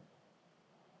comer?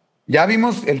 Ya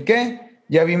vimos el qué,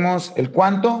 ya vimos el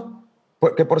cuánto,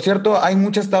 que por cierto hay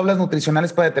muchas tablas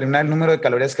nutricionales para determinar el número de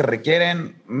calorías que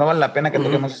requieren. No vale la pena que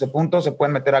toquemos ese punto. Se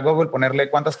pueden meter a Google, ponerle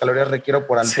cuántas calorías requiero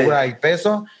por altura y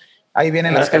peso. Ahí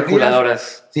vienen las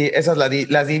calculadoras. Sí, esas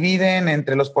las dividen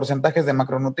entre los porcentajes de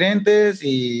macronutrientes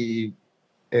y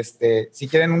si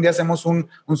quieren un día hacemos un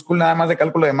school nada más de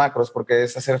cálculo de macros porque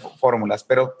es hacer fórmulas,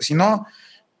 pero si no,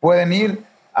 pueden ir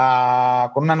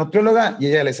con una nutrióloga y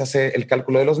ella les hace el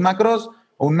cálculo de los macros,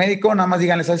 o un médico, nada más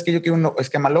díganle, ¿sabes qué? Yo quiero un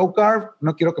esquema low carb,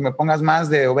 no quiero que me pongas más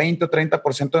de 20 o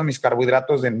 30% de mis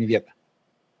carbohidratos de mi dieta.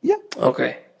 Y ya. Ok.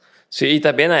 Sí,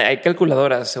 también hay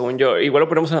calculadoras, según yo. Igual lo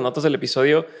ponemos en las notas del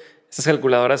episodio. Estas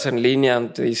calculadoras en línea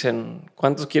donde te dicen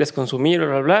cuántos quieres consumir, bla,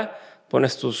 bla, bla.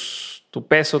 Pones tu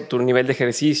peso, tu nivel de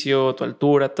ejercicio, tu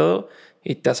altura, todo,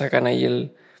 y te sacan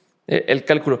ahí el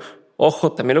cálculo.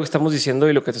 ojo, también lo que estamos diciendo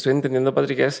y lo que te estoy entendiendo,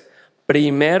 Patrick, es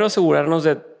primero asegurarnos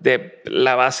de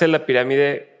la base de la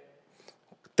pirámide,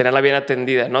 tenerla bien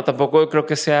atendida, ¿no? Tampoco creo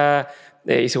que sea,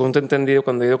 y según te he entendido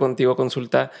cuando he ido contigo a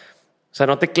consulta, o sea,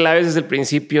 no te claves desde el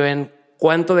principio en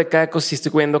cuánto de cada cosa si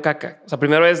estoy comiendo caca. O sea,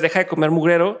 primero es deja de comer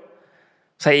mugrero.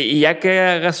 O sea, y ya que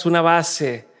hagas una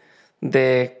base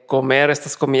de comer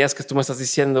estas comidas que tú me estás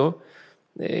diciendo,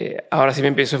 ahora sí me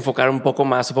empiezo a enfocar un poco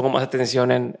más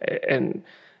atención en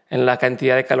la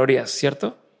cantidad de calorías,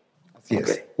 ¿cierto? Así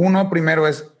es. Uno, primero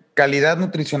es calidad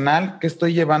nutricional, que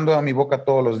estoy llevando a mi boca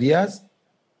todos los días.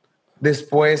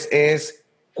 Después es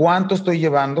cuánto estoy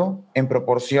llevando en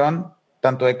proporción,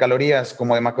 tanto de calorías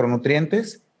como de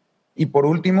macronutrientes. Y por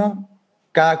último,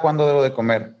 cada cuándo debo de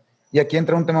comer. Y aquí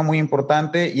entra un tema muy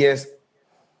importante y es,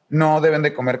 no deben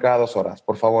de comer cada 2 horas.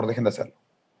 Por favor, dejen de hacerlo.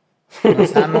 No es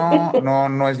sano,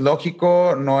 no es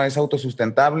lógico, no es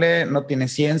autosustentable, no tiene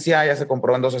ciencia, ya se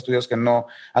comprobó en 2 estudios que no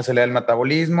acelera el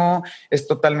metabolismo, es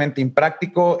totalmente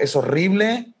impráctico, es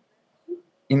horrible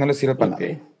y no les sirve para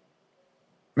nada.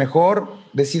 Mejor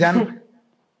decidan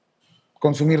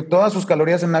consumir todas sus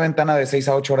calorías en una ventana de 6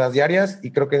 a 8 horas diarias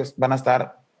y creo que van a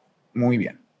estar muy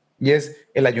bien. Y es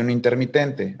el ayuno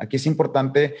intermitente. Aquí es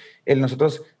importante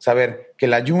nosotros saber que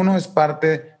el ayuno es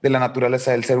parte de la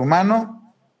naturaleza del ser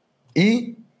humano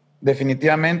y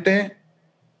definitivamente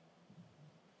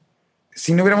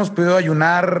si no hubiéramos podido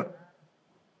ayunar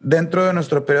dentro de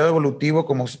nuestro periodo evolutivo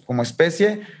como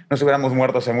especie, nos hubiéramos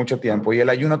muerto hace mucho tiempo. Y el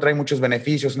ayuno trae muchos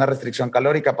beneficios, una restricción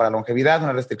calórica para longevidad,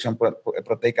 una restricción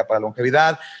proteica para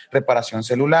longevidad, reparación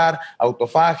celular,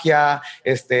 autofagia,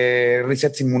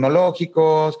 resets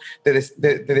inmunológicos,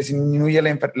 te disminuye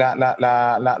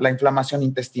la inflamación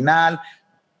intestinal.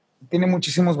 Tiene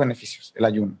muchísimos beneficios el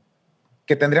ayuno.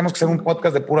 Que tendríamos que hacer un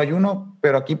podcast de puro ayuno,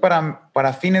 pero aquí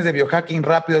para fines de biohacking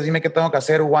rápidos, dime qué tengo que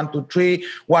hacer, 1, 2, 3,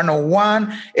 101,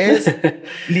 es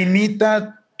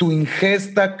limita tu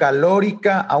ingesta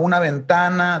calórica a una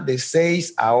ventana de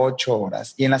 6 a 8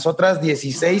 horas. Y en las otras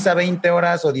 16 a 20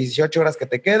 horas o 18 horas que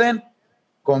te queden,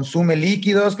 consume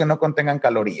líquidos que no contengan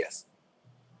calorías.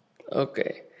 Ok.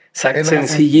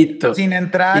 Sencillito. Sin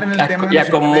entrar en el tema. Y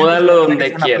acomódalo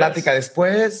donde quieras. Una plática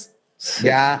después. Sí.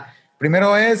 Ya.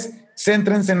 Primero es...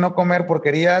 Céntrense en no comer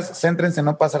porquerías, céntrense en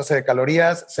no pasarse de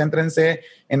calorías, céntrense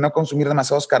en no consumir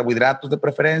demasiados carbohidratos de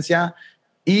preferencia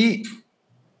y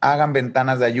hagan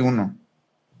ventanas de ayuno.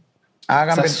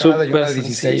 Hagan ventanas de ayuno de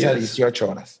 16 a 18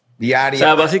 horas diarias. O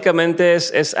sea, básicamente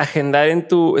es agendar en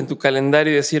tu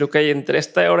calendario y decir, ok, entre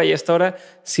esta hora y esta hora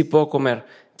sí puedo comer.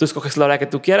 Tú escoges la hora que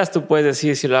tú quieras, tú puedes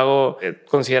decir si lo hago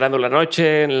considerando la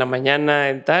noche, en la mañana,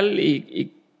 en tal,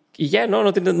 y ya,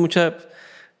 no tienes mucha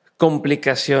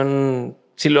complicación.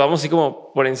 Si lo vamos así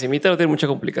como por encimita, no tiene mucha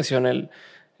complicación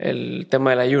el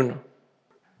tema del ayuno.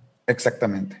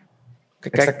 Exactamente.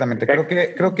 Exactamente.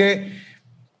 Creo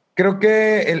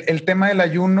que el tema del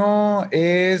ayuno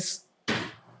es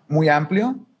muy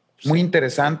amplio, muy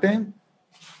interesante.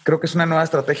 Creo que es una nueva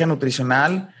estrategia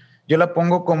nutricional. Yo la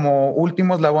pongo como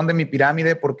último eslabón de mi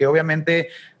pirámide porque obviamente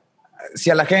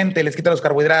si a la gente les quita los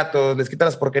carbohidratos, les quita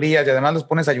las porquerías y además los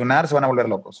pones a ayunar, se van a volver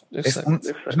locos. Es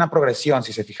una progresión,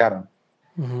 si se fijaron.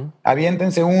 Uh-huh.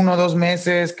 Aviéntense 1 o 2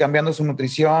 meses cambiando su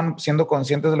nutrición, siendo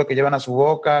conscientes de lo que llevan a su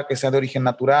boca, que sea de origen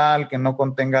natural, que no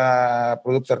contenga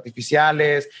productos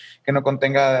artificiales, que no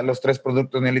contenga los 3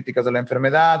 productos neolíticos de la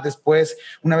enfermedad. Después,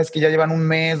 una vez que ya llevan 1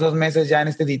 mes, 2 meses ya en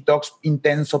este detox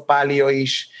intenso,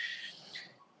 paleo-ish,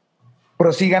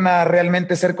 prosigan a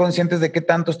realmente ser conscientes de qué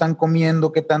tanto están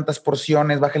comiendo, qué tantas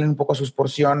porciones, bájenle un poco a sus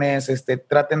porciones,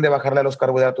 traten de bajarle a los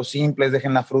carbohidratos simples,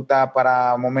 dejen la fruta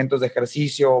para momentos de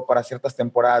ejercicio, para ciertas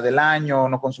temporadas del año,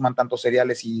 no consuman tantos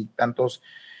cereales y tantos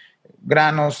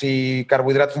granos y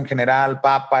carbohidratos en general,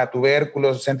 papa,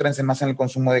 tubérculos, céntrense más en el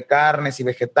consumo de carnes y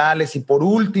vegetales. Y por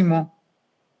último,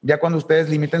 ya cuando ustedes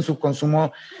limiten su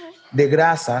consumo de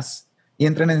grasas, y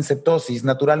entren en cetosis,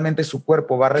 naturalmente su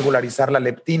cuerpo va a regularizar la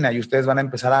leptina y ustedes van a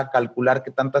empezar a calcular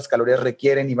qué tantas calorías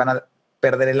requieren y van a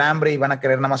perder el hambre y van a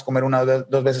querer nada más comer 1 o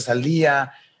 2 veces al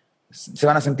día. Se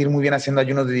van a sentir muy bien haciendo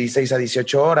ayunos de 16 a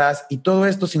 18 horas y todo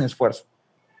esto sin esfuerzo,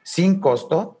 sin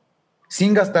costo,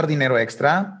 sin gastar dinero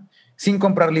extra, sin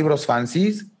comprar libros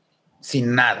fancies,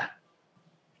 sin nada.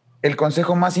 El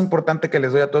consejo más importante que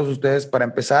les doy a todos ustedes para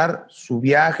empezar su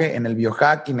viaje en el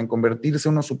biohacking, en convertirse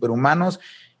en unos superhumanos,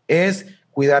 es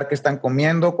cuidar qué están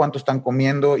comiendo, cuánto están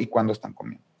comiendo y cuándo están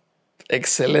comiendo.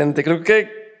 Excelente. Creo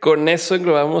que con eso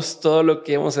englobamos todo lo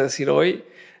que vamos a decir hoy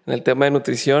en el tema de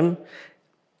nutrición.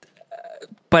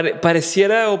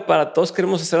 Pareciera o para todos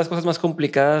queremos hacer las cosas más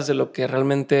complicadas de lo que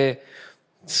realmente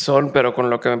son, pero con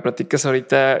lo que me platicas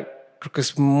ahorita creo que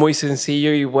es muy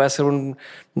sencillo y voy a hacer un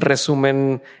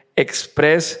resumen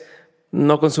express.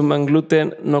 No consuman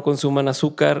gluten, no consuman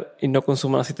azúcar y no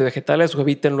consuman aceites vegetales o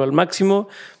evítenlo al máximo.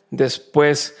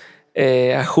 Después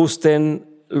ajusten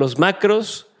los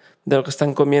macros de lo que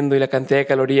están comiendo y la cantidad de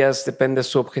calorías depende de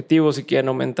su objetivo. Si quieren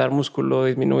aumentar músculo,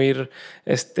 disminuir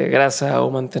grasa o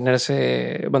mantener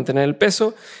el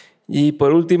peso. Y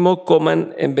por último,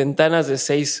 coman en ventanas de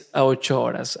 6 a 8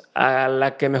 horas, a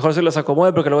la que mejor se los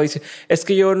acomode, porque luego dice, es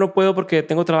que yo no puedo porque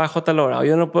tengo trabajo a tal hora, o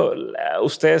yo no puedo.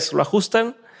 Ustedes lo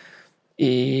ajustan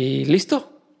y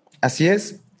listo. Así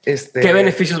es. ¿Qué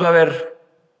beneficios va a haber?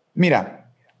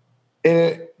 Mira,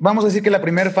 vamos a decir que la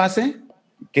primera fase,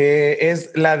 que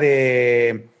es la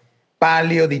de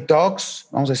paleo detox,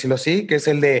 vamos a decirlo así, que es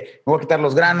el de me voy a quitar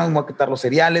los granos, me voy a quitar los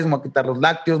cereales, me voy a quitar los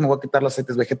lácteos, me voy a quitar los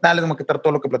aceites vegetales, me voy a quitar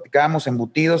todo lo que platicábamos,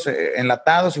 embutidos,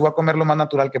 enlatados, y voy a comer lo más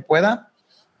natural que pueda.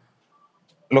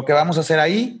 Lo que vamos a hacer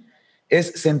ahí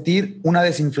es sentir una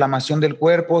desinflamación del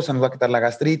cuerpo, se nos va a quitar la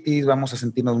gastritis, vamos a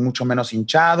sentirnos mucho menos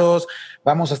hinchados,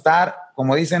 vamos a estar,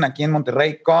 como dicen aquí en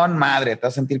Monterrey, con madre, te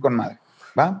vas a sentir con madre,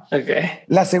 ¿va? Okay.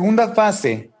 La segunda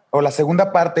fase o la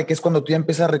segunda parte, que es cuando tú ya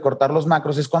empiezas a recortar los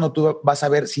macros, es cuando tú vas a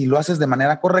ver, si lo haces de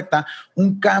manera correcta,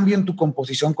 un cambio en tu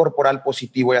composición corporal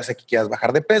positivo, ya sea que quieras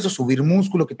bajar de peso, subir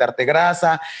músculo, quitarte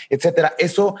grasa, etcétera.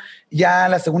 Eso ya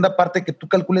la segunda parte, que tú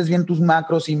calcules bien tus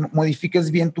macros y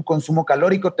modifiques bien tu consumo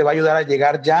calórico, te va a ayudar a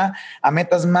llegar ya a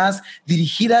metas más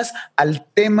dirigidas al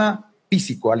tema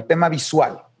físico, al tema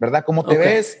visual, ¿verdad? Cómo te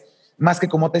ves, más que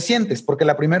cómo te sientes, porque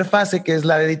la primera fase, que es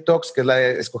la de detox, que es la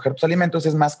de escoger tus alimentos,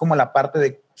 es más como la parte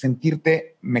de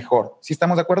sentirte mejor. ¿Sí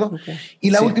estamos de acuerdo? Okay.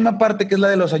 Y la última parte, que es la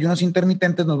de los ayunos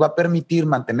intermitentes, nos va a permitir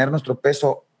mantener nuestro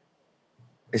peso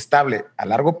estable a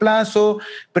largo plazo,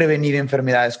 prevenir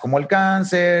enfermedades como el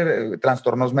cáncer,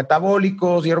 trastornos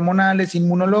metabólicos y hormonales,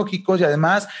 inmunológicos, y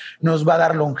además nos va a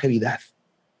dar longevidad.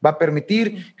 Va a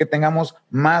permitir que tengamos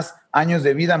más años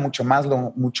de vida, mucho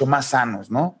más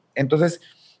sanos, ¿no? Entonces,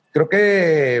 creo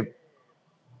que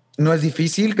no es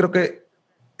difícil, creo que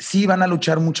sí van a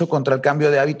luchar mucho contra el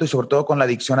cambio de hábito y sobre todo con la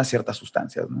adicción a ciertas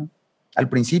sustancias, ¿no? Al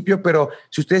principio, pero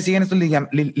si ustedes siguen estos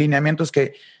lineamientos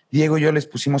que Diego y yo les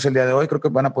pusimos el día de hoy, creo que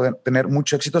van a poder tener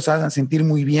mucho éxito, se van a sentir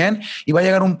muy bien y va a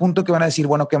llegar un punto que van a decir,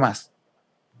 bueno, ¿qué más?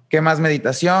 ¿Qué más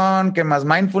meditación? ¿Qué más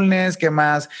mindfulness? ¿Qué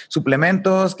más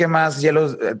suplementos? ¿Qué más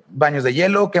baños de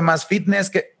hielo? ¿Qué más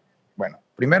fitness? Bueno,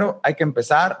 primero hay que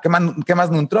empezar. ¿Qué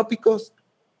más nutrópicos?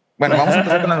 Bueno, vamos a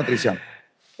empezar con la nutrición.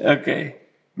 Ok.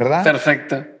 ¿Verdad?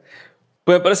 Perfecto.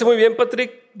 Pues me parece muy bien,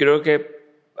 Patrick. Creo que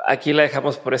aquí la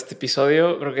dejamos por este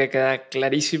episodio. Creo que queda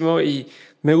clarísimo y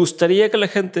me gustaría que la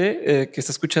gente que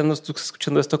está escuchando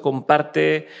esto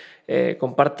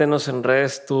compártenos en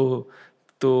redes tu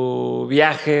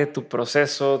viaje, tu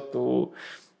proceso,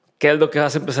 qué es lo que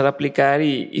vas a empezar a aplicar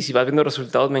y si vas viendo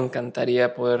resultados, me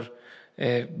encantaría poder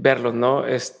verlos, ¿no?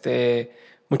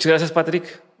 Muchas gracias,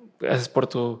 Patrick. Gracias por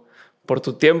tu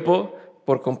tiempo,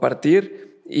 por compartir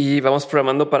y vamos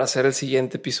programando para hacer el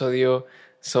siguiente episodio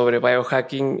sobre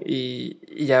biohacking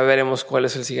y ya veremos cuál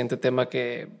es el siguiente tema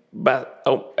que va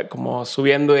como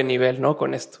subiendo de nivel, ¿no?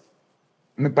 Con esto.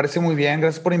 Me parece muy bien.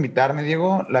 Gracias por invitarme,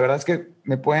 Diego. La verdad es que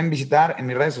me pueden visitar en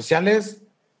mis redes sociales,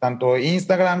 tanto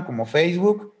Instagram como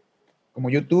Facebook, como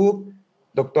YouTube,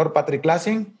 Dr. Patrick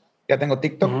Clasing. Ya tengo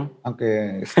TikTok,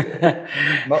 aunque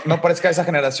no parezca de esa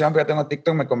generación, pero ya tengo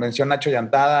TikTok. Me convenció Nacho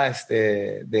Llantada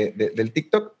del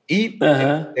TikTok. Y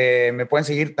me pueden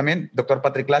seguir también, Dr.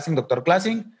 Patrick Clasing, Dr.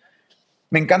 Clasing.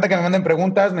 Me encanta que me manden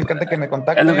preguntas, me encanta que me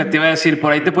contacten. Es lo que te iba a decir,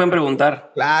 por ahí te pueden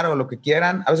preguntar. Claro, lo que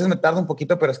quieran. A veces me tarda un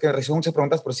poquito, pero es que recibo muchas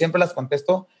preguntas, pero siempre las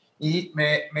contesto y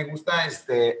me gusta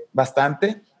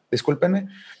bastante. Discúlpenme.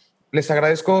 Les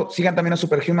agradezco. Sigan también a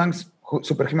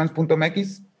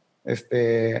superhumans.mx,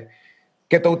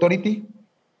 Keto Authority,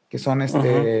 que son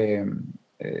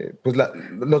pues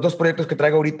los dos proyectos que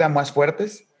traigo ahorita más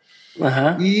fuertes.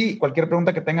 Y cualquier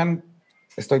pregunta que tengan,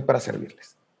 estoy para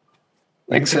servirles.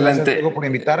 Excelente. Gracias, Diego, por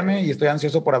invitarme y estoy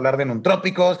ansioso por hablar de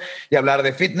nutrópicos y hablar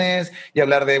de fitness y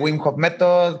hablar de Wim Hof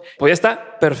Method. Pues ya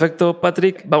está. Perfecto,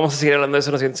 Patrick. Vamos a seguir hablando de eso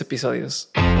en los siguientes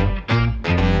episodios.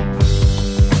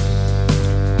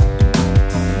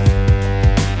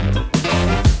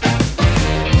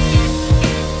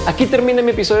 Aquí termina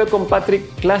mi episodio con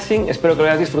Patrick Clasing. Espero que lo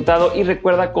hayas disfrutado y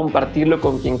recuerda compartirlo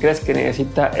con quien crees que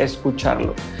necesita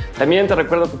escucharlo. También te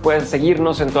recuerdo que puedes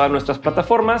seguirnos en todas nuestras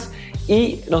plataformas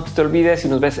y no te olvides, si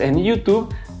nos ves en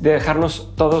YouTube, de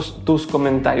dejarnos todos tus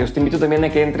comentarios. Te invito también a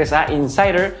que entres a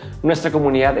Insider, nuestra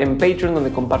comunidad en Patreon,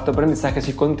 donde comparto aprendizajes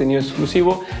y contenido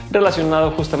exclusivo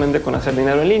relacionado justamente con hacer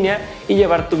dinero en línea y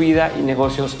llevar tu vida y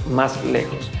negocios más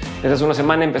lejos. Desde hace una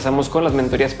semana empezamos con las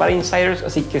mentorías para insiders,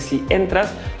 así que si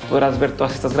entras podrás ver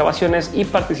todas estas grabaciones y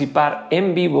participar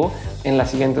en vivo en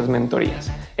las siguientes mentorías.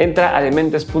 Entra a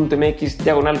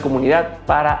dementes.mx/comunidad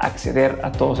para acceder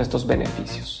a todos estos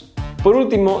beneficios. Por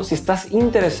último, si estás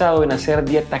interesado en hacer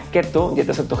dieta keto,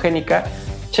 dieta cetogénica,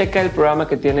 checa el programa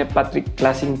que tiene Patrick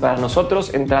Clasing para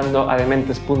nosotros entrando a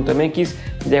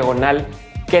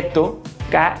dementes.mx/keto,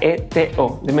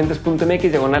 K-E-T-O,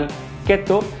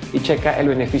 dementes.mx/keto y checa el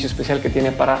beneficio especial que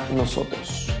tiene para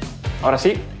nosotros. Ahora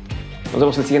sí, nos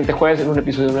vemos el siguiente jueves en un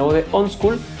episodio nuevo de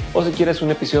UNSCHOOL, o si quieres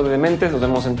un episodio de Dementes, nos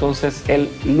vemos entonces el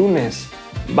lunes.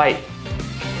 Bye.